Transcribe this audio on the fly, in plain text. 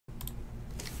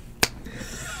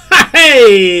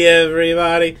Hey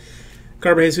everybody,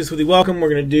 Carver Jesus with you. Welcome. We're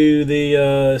going to do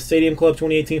the Stadium Club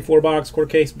 2018 4-box quarter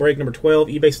case break number 12,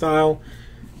 eBay style.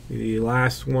 The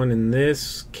last one in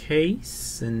this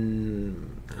case,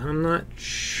 and I'm not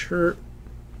sure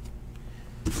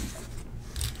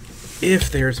if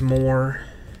there's more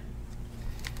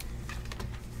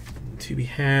to be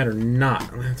had or not. I'm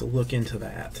going to have to look into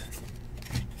that.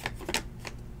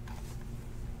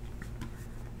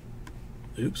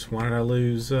 Oops, why did I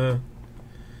lose? Weird.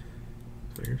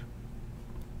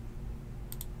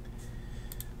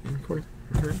 Recording.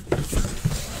 Right.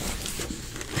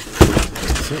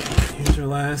 So here's our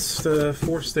last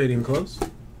 4 Stadium Clubs.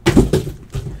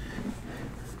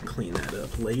 Clean that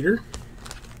up later.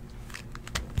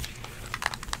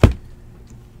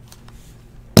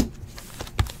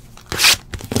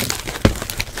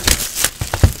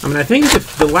 I mean, I think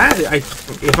if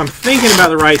I'm thinking about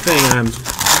the right thing, and I'm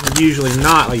usually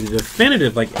not, like the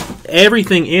definitive, like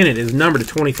everything in it is numbered to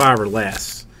 25 or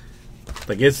less.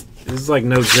 Like this is like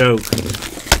no joke.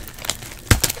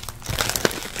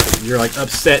 You're like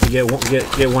upset to get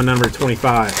one number to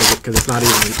 25 because it's not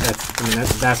even.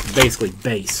 That's basically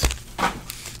base.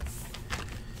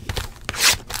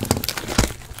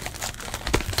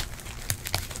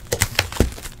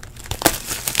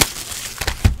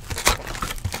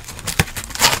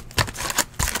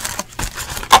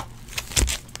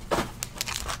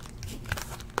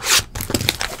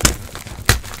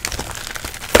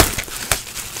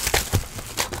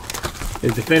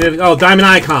 Is definitive. Oh, Diamond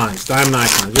Icons. Diamond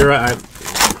Icons. You're right.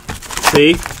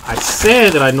 See, I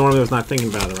said that I normally was not thinking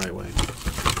about it the right way.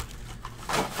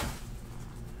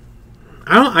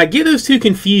 I get those two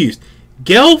confused.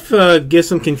 Gelf gets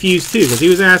them confused too because he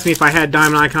was asking me if I had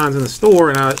Diamond Icons in the store,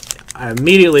 and I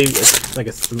immediately, I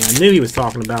knew he was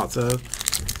talking about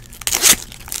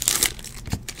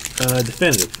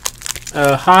definitive.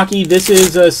 Hockey. This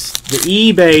is the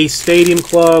eBay Stadium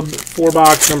Club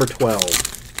 4-box number 12.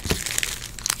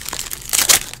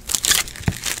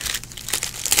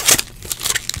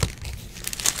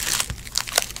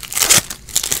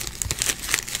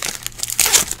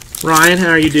 Ryan, how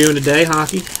are you doing today,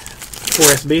 Hockey?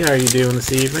 4SB, how are you doing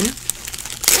this evening?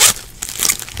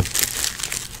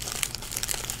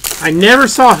 I never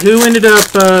saw who ended up...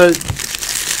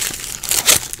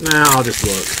 I'll just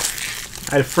look.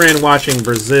 I had a friend watching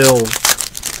Brazil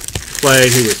play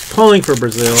who was pulling for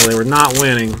Brazil. They were not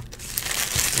winning.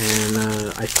 And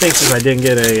I think since I didn't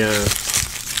get a...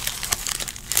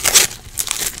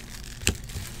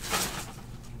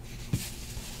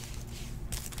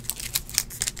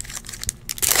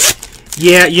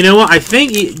 Yeah, you know what? I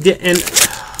think, and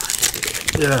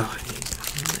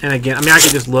again, I mean, I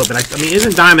could just look, but I mean,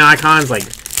 isn't Diamond Icons like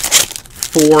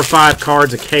 4 or 5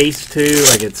 cards a case too?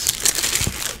 Like it's,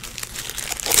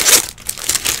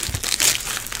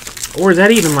 or is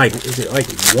that even like, is it like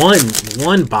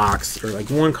one box or like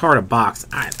 1 card a box?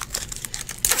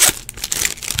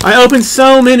 I open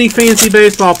so many fancy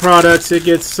baseball products, it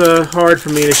gets hard for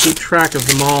me to keep track of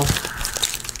them all.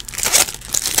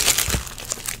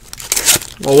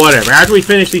 Well, whatever. After we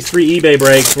finish these 3 eBay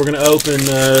breaks, we're going to open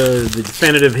the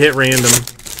definitive hit random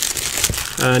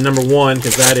number 1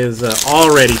 because that is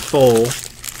already full.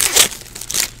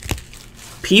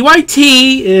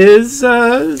 PYT is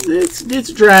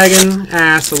it's dragging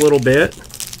ass a little bit,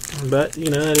 but you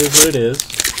know, that is what it is.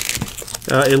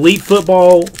 Elite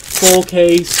Football full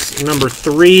case number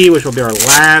 3, which will be our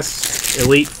last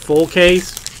Elite full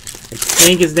case. I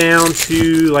think is down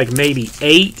to like maybe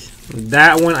 8.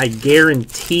 That one I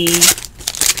guarantee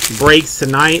breaks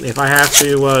tonight if I have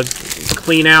to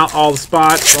clean out all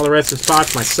the rest of the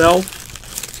spots myself.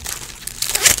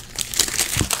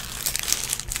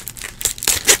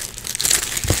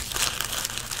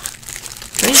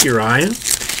 Thank you, Ryan.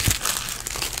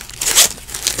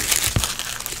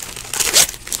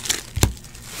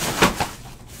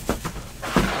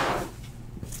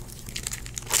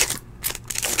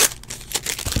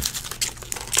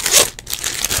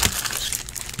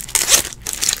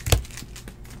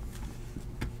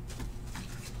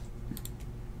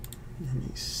 Let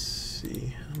me see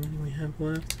how many we have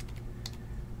left.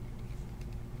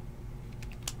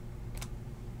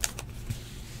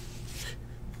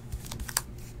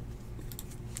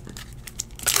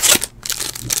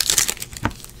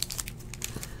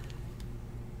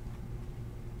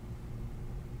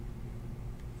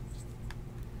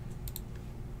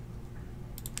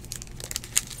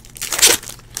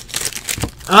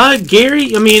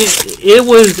 Gary, I mean, it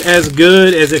was as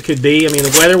good as it could be. I mean,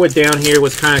 the weather down here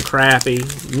was kind of crappy.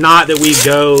 Not that we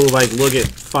go, like, look at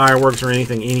fireworks or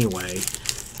anything anyway.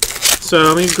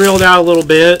 So, I mean, grilled out a little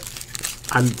bit.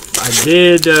 I I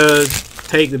did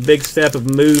take the big step of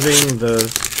moving the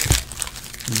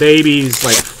baby's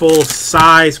like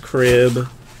full-size crib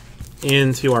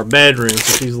into our bedroom.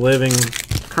 So she's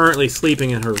currently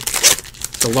sleeping in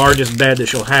the largest bed that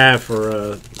she'll have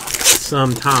for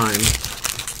some time.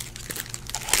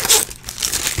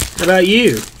 How about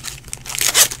you?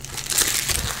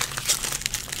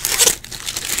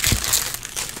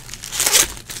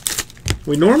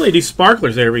 We normally do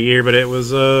sparklers every year, but it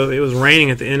was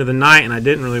raining at the end of the night, and I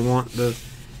didn't really want the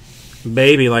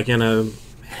baby like in a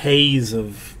haze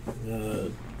of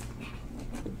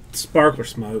sparkler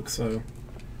smoke, so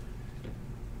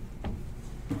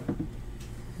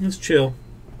let's chill.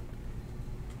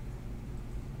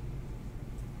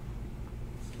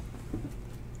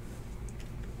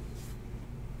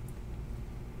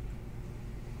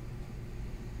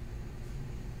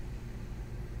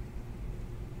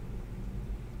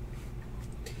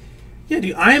 Yeah,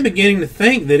 dude, I am beginning to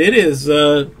think that it is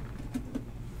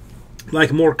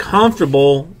like more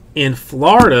comfortable in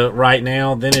Florida right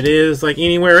now than it is like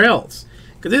anywhere else.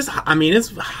 Because it's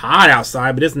hot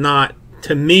outside, but it's not,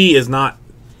 to me, it's not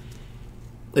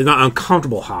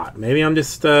uncomfortable hot. Maybe I'm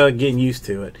just getting used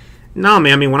to it. No,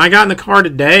 man. I mean, when I got in the car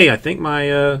today, I think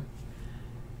I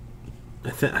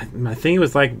think it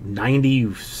was like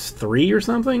 93 or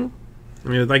something. I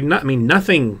mean, it was like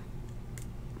nothing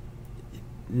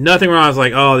where I was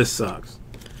like, oh, this sucks.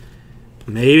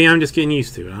 Maybe I'm just getting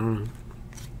used to it. I don't know.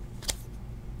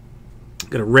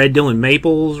 Got a red Dylan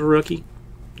Maples rookie.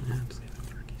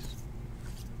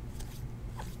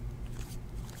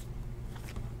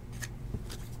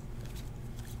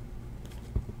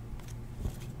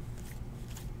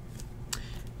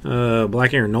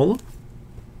 Black Aaron Nola.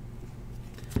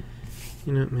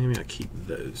 You know, maybe I'll keep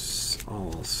those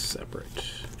all separate.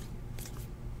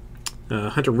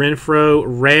 Hunter Renfroe,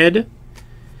 red.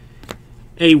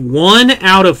 A 1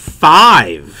 out of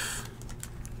 5.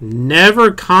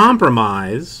 Never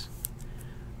compromise.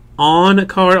 On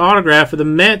card autograph for the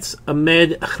Mets,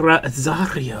 Ahmed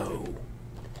Rosario.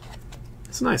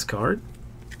 That's a nice card.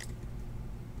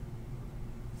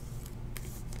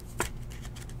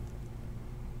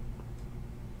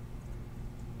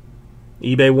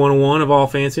 eBay 101 of all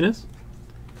fanciness.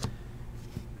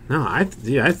 No, I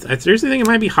seriously think it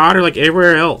might be hotter like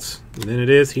everywhere else than it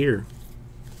is here.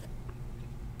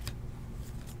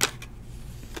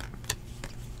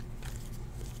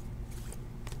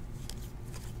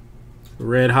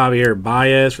 Red Javier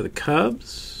Baez for the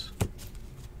Cubs.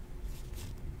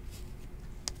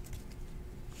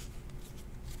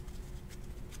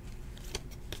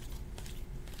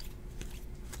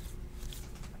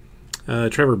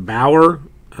 Trevor Bauer,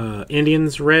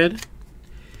 Indians red.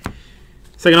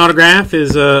 Second autograph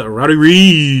is Roddy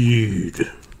Reed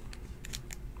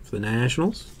for the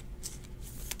Nationals.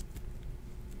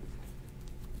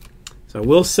 So I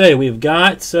will say we've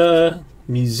got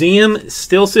Museum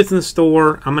still sits in the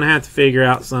store. I'm going to have to figure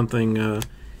out something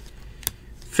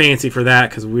fancy for that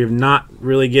because we're not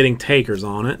really getting takers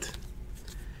on it.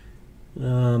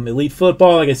 Elite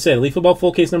Football, like I said, Elite Football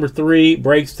full case number 3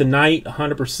 breaks tonight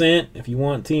 100%. If you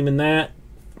want a team in that,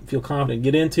 feel confident,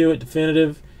 get into it.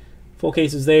 Definitive. Full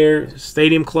case is there.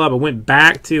 Stadium Club. I went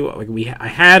back to I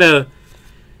had a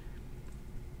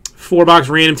 4-box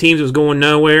random teams. It was going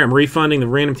nowhere. I'm refunding the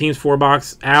random teams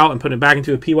 4-box out and putting it back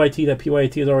into a PYT. That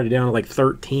PYT is already down to like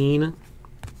 13.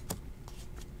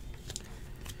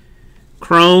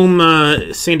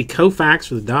 Chrome Sandy Koufax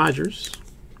for the Dodgers.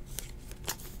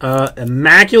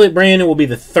 Immaculate Brandon will be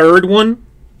the 3rd one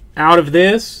out of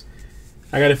this.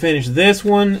 I got to finish this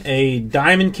one, a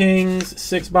Diamond Kings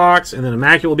 6-box, and then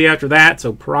Immaculate will be after that,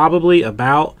 so probably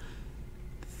about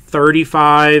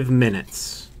 35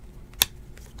 minutes.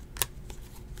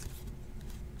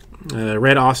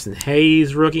 Red Austin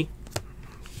Hayes rookie.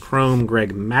 Chrome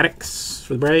Greg Maddux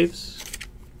for the Braves.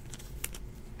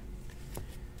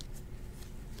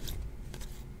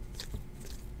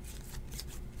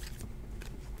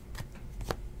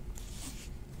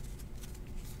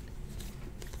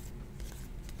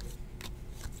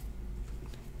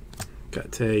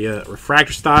 Got a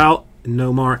refractor style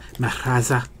Nomar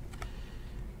Mazara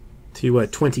to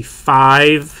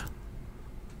 25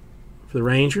 for the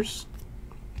Rangers.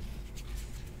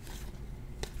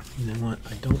 You know what?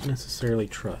 I don't necessarily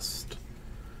trust.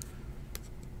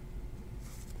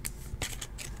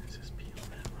 SSP on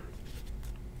that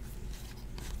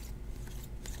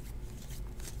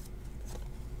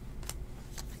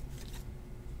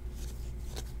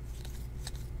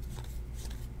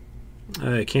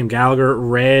one. Cam Gallagher,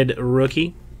 red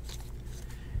rookie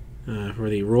for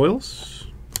the Royals.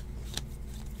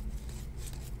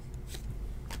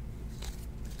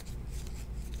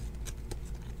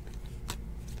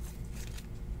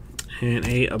 And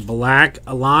a black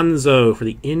Alonso for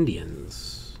the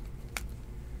Indians.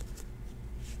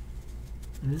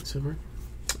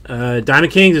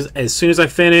 Diamond Kings is as soon as I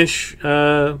finish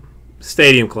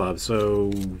Stadium Club,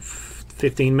 so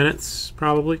 15 minutes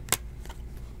probably.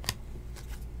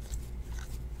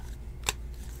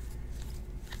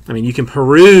 I mean, you can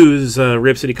peruse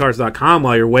ripcitycards.com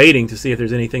while you're waiting to see if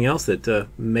there's anything else that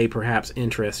may perhaps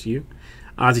interest you.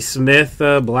 Ozzie Smith,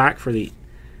 black for the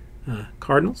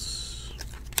Cardinals.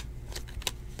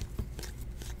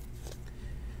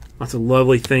 Lots of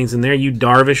lovely things in there. You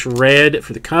Darvish, red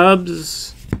for the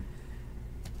Cubs.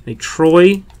 A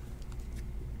Troy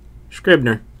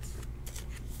Scribner,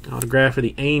 autograph for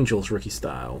the Angels, rookie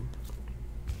style.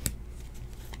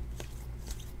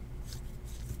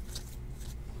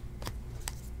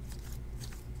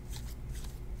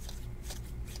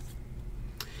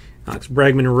 Alex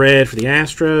Bregman, red for the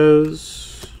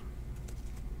Astros.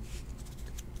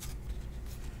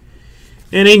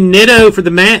 And a Nitto for the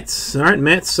Mets. All right,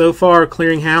 Mets so far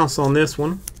clearing house on this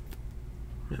one.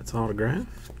 That's autograph.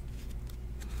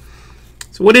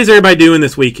 So what is everybody doing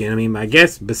this weekend? I mean, I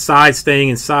guess besides staying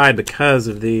inside because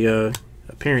of the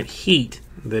apparent heat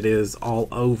that is all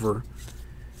over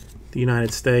the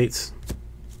United States.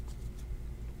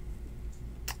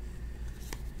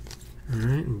 All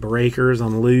right, breakers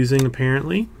on losing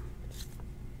apparently.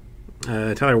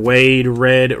 Tyler Wade,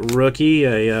 red rookie.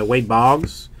 A Wade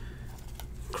Boggs,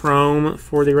 chrome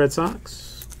for the Red Sox.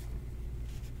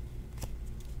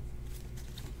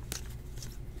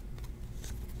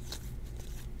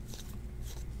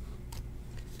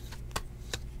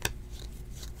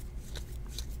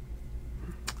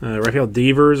 Rafael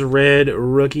Devers, red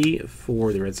rookie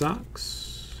for the Red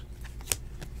Sox.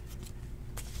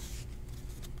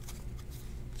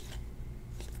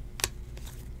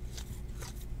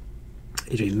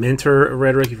 AJ Minter,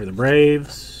 red rookie for the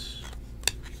Braves.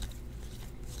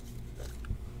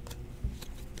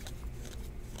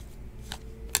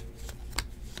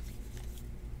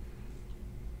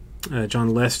 John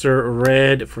Lester,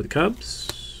 red for the Cubs.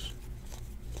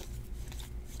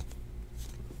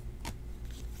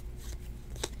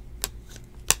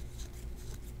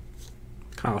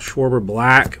 Kyle Schwarber,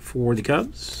 black for the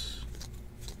Cubs.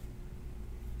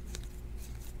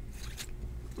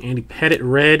 Andy Pettit,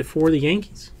 red for the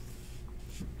Yankees.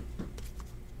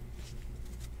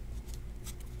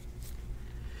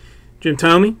 Jim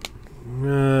Thome,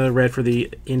 red for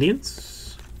the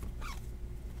Indians.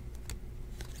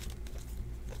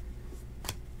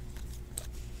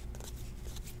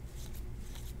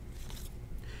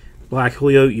 Black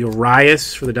Julio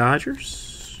Urias for the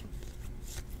Dodgers.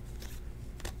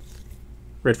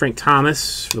 Red Frank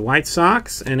Thomas for the White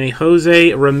Sox. And a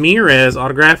Jose Ramirez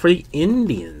autograph for the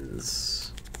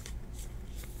Indians.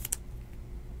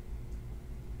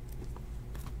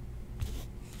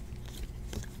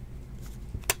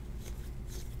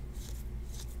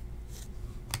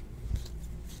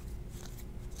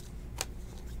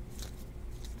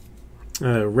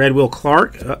 Red Will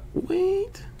Clark.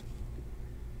 Wait.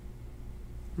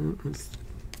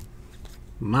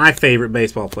 My favorite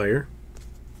baseball player.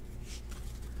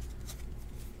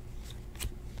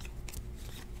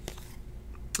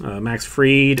 Max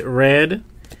Fried, red.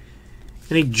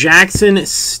 And a Jackson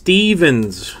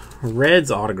Stevens,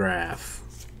 Reds autograph.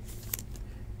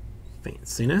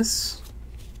 Fanciness.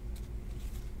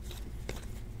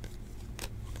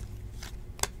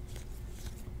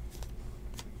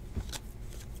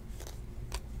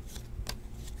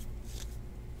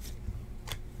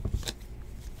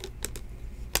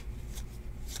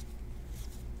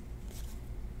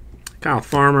 Kyle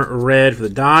Farmer, red for the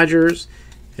Dodgers.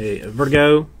 A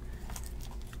Vertigo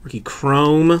rookie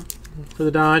chrome for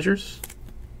the Dodgers.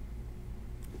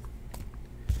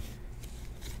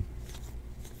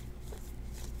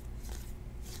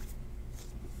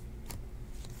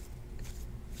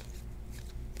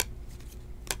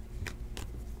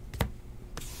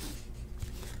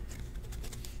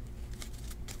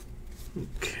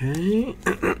 Okay.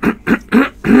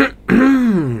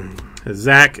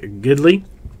 Zach Goodley.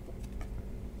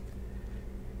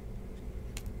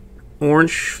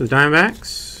 Orange for the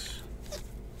Diamondbacks.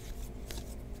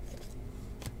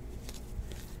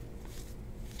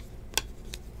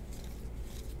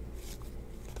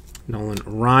 Nolan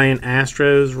Ryan,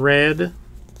 Astros, red.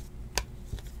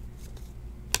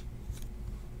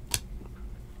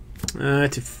 To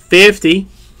 50,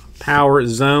 Power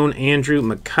Zone, Andrew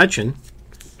McCutchen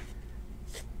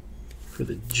for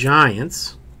the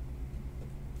Giants.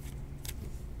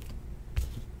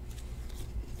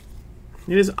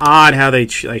 It is odd how they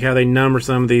number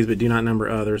some of these but do not number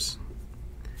others.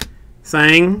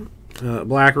 Sang,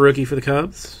 black rookie for the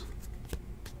Cubs.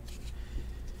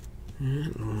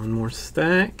 And one more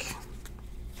stack.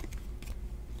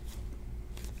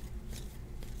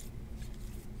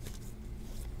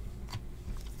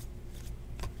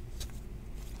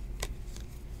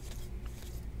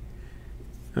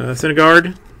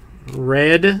 Syndergaard,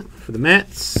 red for the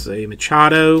Mets. A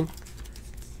Machado,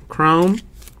 chrome.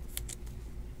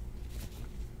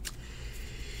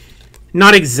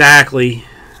 Not exactly,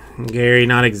 Gary.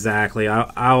 Not exactly.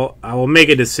 I will make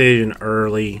a decision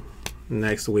early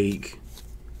next week.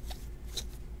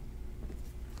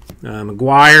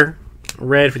 McGuire,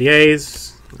 red for the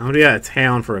A's. I'm gonna be out of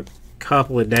town for a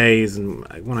couple of days, and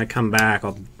when I come back,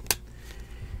 I'll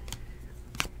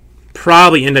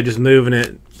probably end up just moving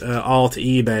it all to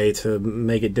eBay to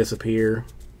make it disappear.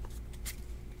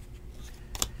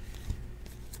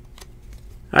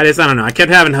 I don't know. I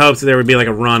kept having hopes that there would be like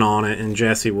a run on it and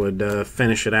Jesse would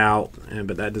finish it out,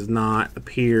 but that does not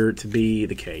appear to be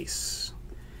the case.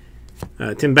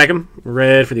 Tim Beckham,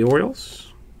 red for the Orioles.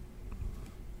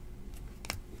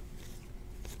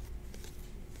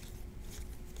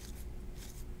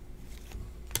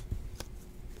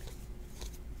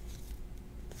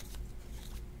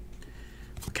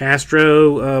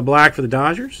 Castro, black for the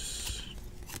Dodgers.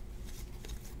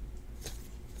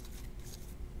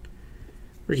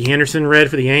 Ricky Henderson, red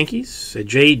for the Yankees. A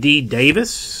J.D.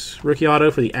 Davis, rookie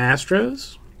auto for the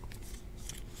Astros.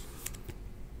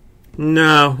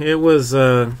 No, it was,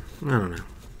 I don't know.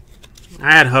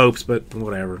 I had hopes, but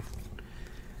whatever.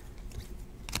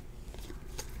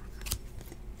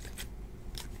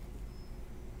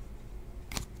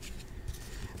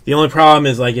 The only problem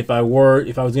is, like, if I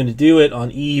was going to do it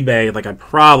on eBay, like, I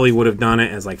probably would have done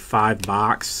it as, like,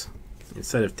 $5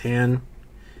 instead of 10.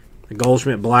 The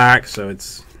Goldschmidt black, so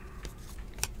it's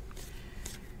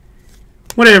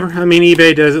whatever. I mean,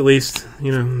 eBay does at least,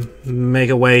 you know, make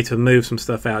a way to move some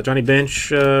stuff out. Johnny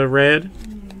Bench, red.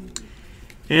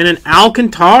 And an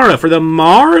Alcantara for the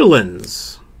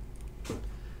Marlins.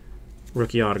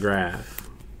 Rookie autograph.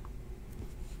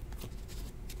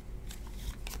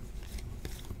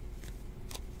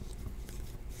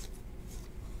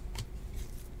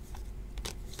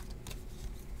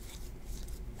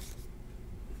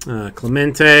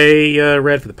 Clemente,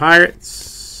 red for the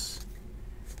Pirates.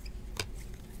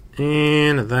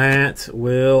 And that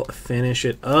will finish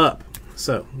it up.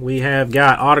 So we have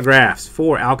got autographs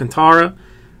for Alcantara,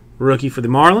 rookie for the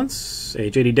Marlins. A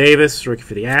J.D. Davis, rookie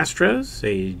for the Astros.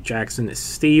 A Jackson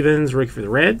Stevens, rookie for the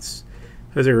Reds.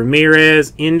 Jose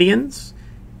Ramirez, Indians.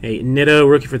 A Nitto,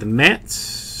 rookie for the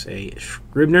Mets. A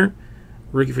Scribner,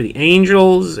 rookie for the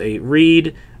Angels. A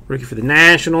Reed, rookie for the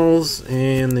Nationals.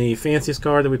 And the fanciest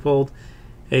card that we pulled,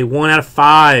 a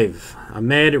 1/5.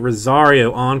 Ahmed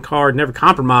Rosario on card, never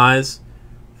compromise,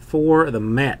 for the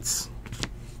Mets.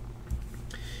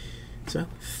 So,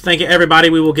 thank you, everybody.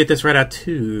 We will get this right out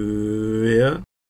to you.